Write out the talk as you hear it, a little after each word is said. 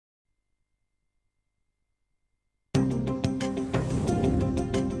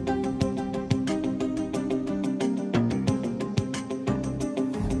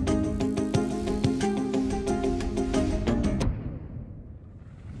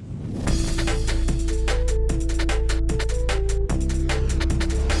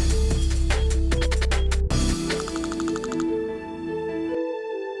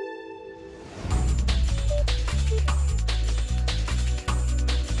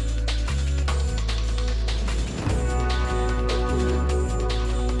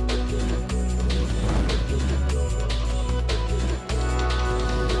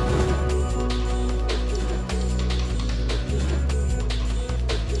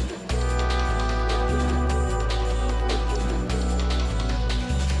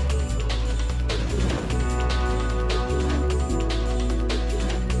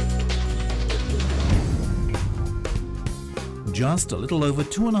Just a little over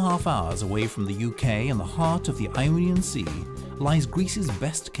 2.5 hours away from the UK in the heart of the Ionian Sea lies Greece's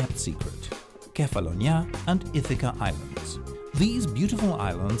best-kept secret, Kefalonia and Ithaca Islands. These beautiful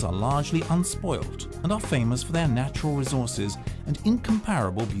islands are largely unspoilt and are famous for their natural resources and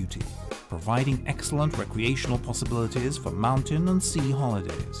incomparable beauty, providing excellent recreational possibilities for mountain and sea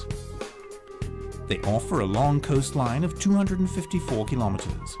holidays. They offer a long coastline of 254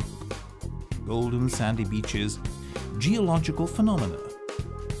 kilometers, golden sandy beaches, geological phenomena,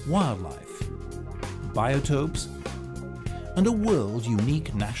 wildlife, biotopes, and a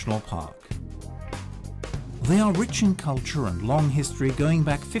world-unique national park. They are rich in culture and long history going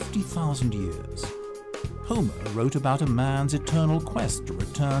back 50,000 years. Homer wrote about a man's eternal quest to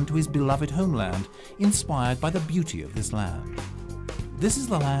return to his beloved homeland, inspired by the beauty of this land. This is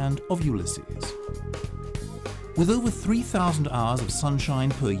the land of Ulysses. With over 3,000 hours of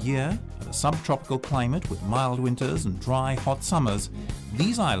sunshine per year and a subtropical climate with mild winters and dry, hot summers,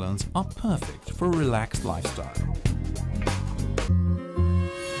 these islands are perfect for a relaxed lifestyle.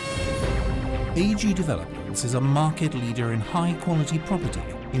 AG Developments is a market leader in high-quality property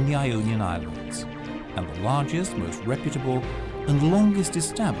in the Ionian Islands and the largest, most reputable and longest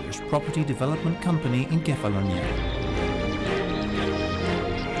established property development company in Kefalonia.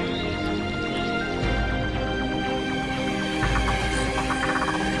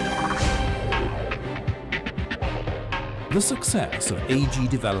 The success of AG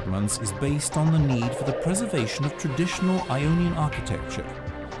Developments is based on the need for the preservation of traditional Ionian architecture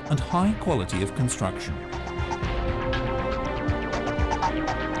and high quality of construction.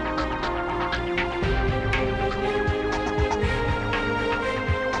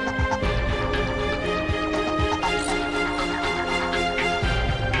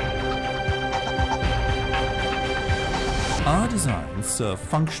 Our designs serve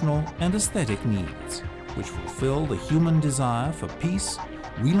functional and aesthetic needs, which fulfill the human desire for peace,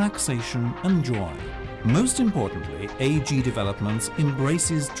 relaxation and joy. Most importantly, AG Developments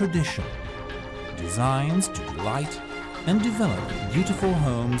embraces tradition, designs to delight and develop beautiful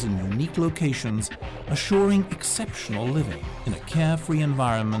homes in unique locations, assuring exceptional living in a carefree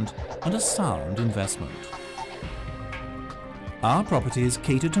environment and a sound investment. Our properties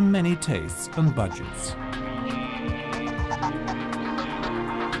cater to many tastes and budgets.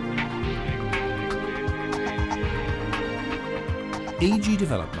 AG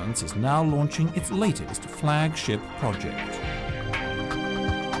Developments is now launching its latest flagship project.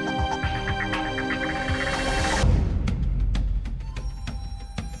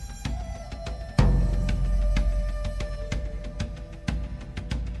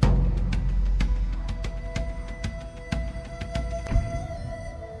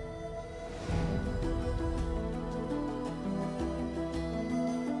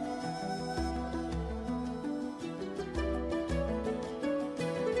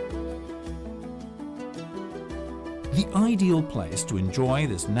 The ideal place to enjoy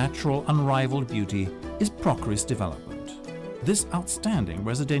this natural, unrivaled beauty is Prokris development. This outstanding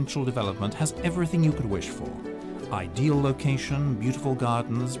residential development has everything you could wish for. Ideal location, beautiful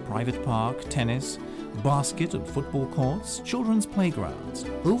gardens, private park, tennis, basket and football courts, children's playgrounds,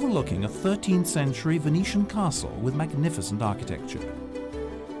 overlooking a 13th century Venetian castle with magnificent architecture.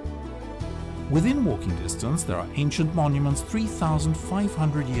 Within walking distance, there are ancient monuments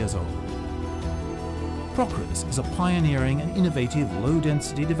 3,500 years old. Prokris is a pioneering and innovative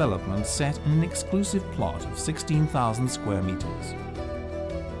low-density development set in an exclusive plot of 16,000 square meters.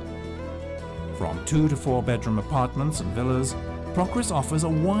 From 2 to 4 bedroom apartments and villas, Prokris offers a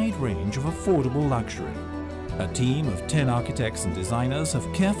wide range of affordable luxury. A team of 10 architects and designers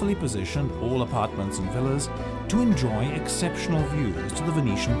have carefully positioned all apartments and villas to enjoy exceptional views to the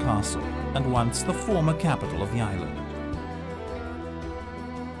Venetian castle and once the former capital of the island.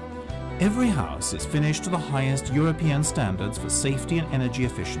 Every house is finished to the highest European standards for safety and energy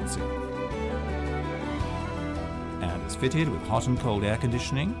efficiency, and is fitted with hot and cold air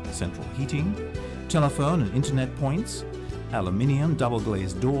conditioning, central heating, telephone and internet points, aluminium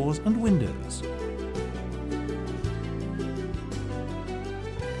double-glazed doors and windows,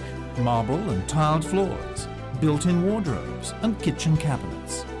 marble and tiled floors, built-in wardrobes and kitchen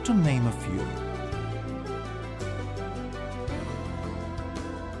cabinets, to name a few.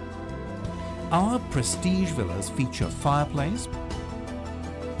 Our prestige villas feature fireplace,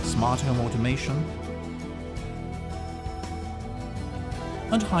 smart home automation,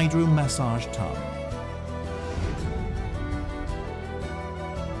 and hydro massage tub.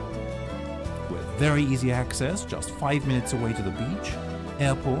 With very easy access, just 5 minutes away to the beach,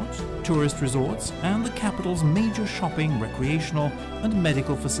 airport, tourist resorts, and the capital's major shopping, recreational, and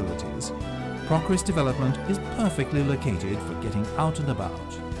medical facilities, Prokris development is perfectly located for getting out and about.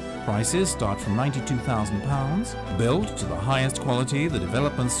 Prices start from £92,000. Built to the highest quality, the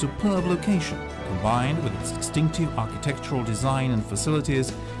development's superb location, combined with its distinctive architectural design and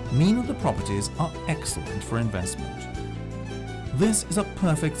facilities, mean that the properties are excellent for investment. This is a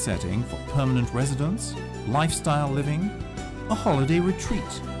perfect setting for permanent residence, lifestyle living, a holiday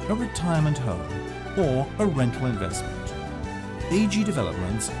retreat, a retirement home, or a rental investment. AG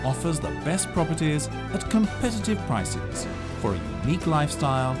Developments offers the best properties at competitive prices for a unique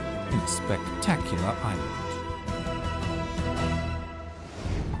lifestyle in a spectacular island.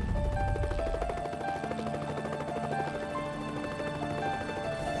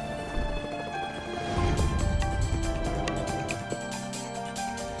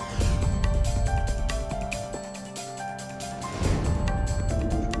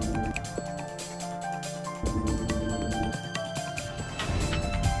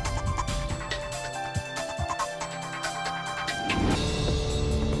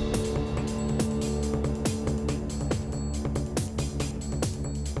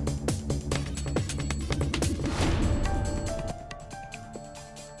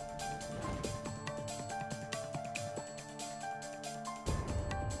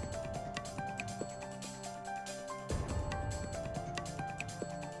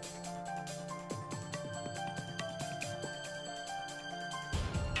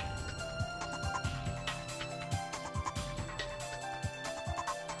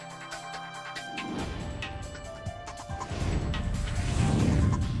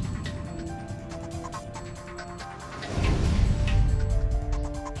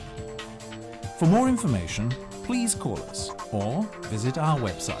 For more information, please call us or visit our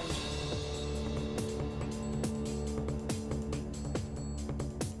website.